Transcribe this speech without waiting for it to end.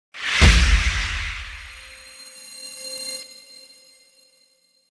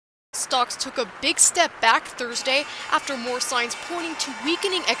stocks took a big step back Thursday after more signs pointing to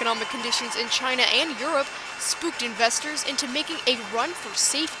weakening economic conditions in China and Europe spooked investors into making a run for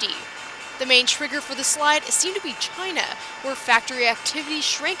safety. The main trigger for the slide seemed to be China, where factory activity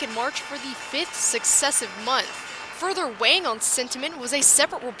shrank in March for the fifth successive month. Further weighing on sentiment was a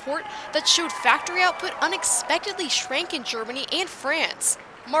separate report that showed factory output unexpectedly shrank in Germany and France.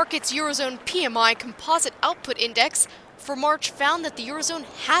 Markets' Eurozone PMI Composite Output Index for March found that the Eurozone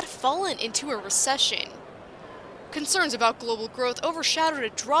had fallen into a recession. Concerns about global growth overshadowed a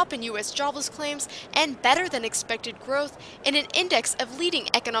drop in U.S. jobless claims and better-than-expected growth in an index of leading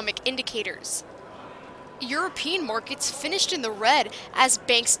economic indicators. European markets finished in the red as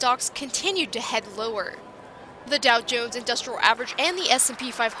bank stocks continued to head lower. The Dow Jones Industrial Average and the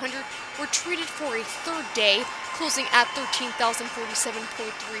S&P 500 were treated for a third day, closing at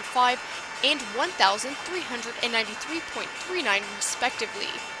 13,047.35 and 1,393.39 respectively.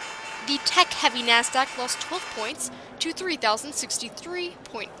 The tech-heavy Nasdaq lost 12 points to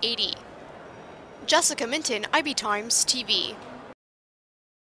 3,063.80. Jessica Minton, IB Times TV.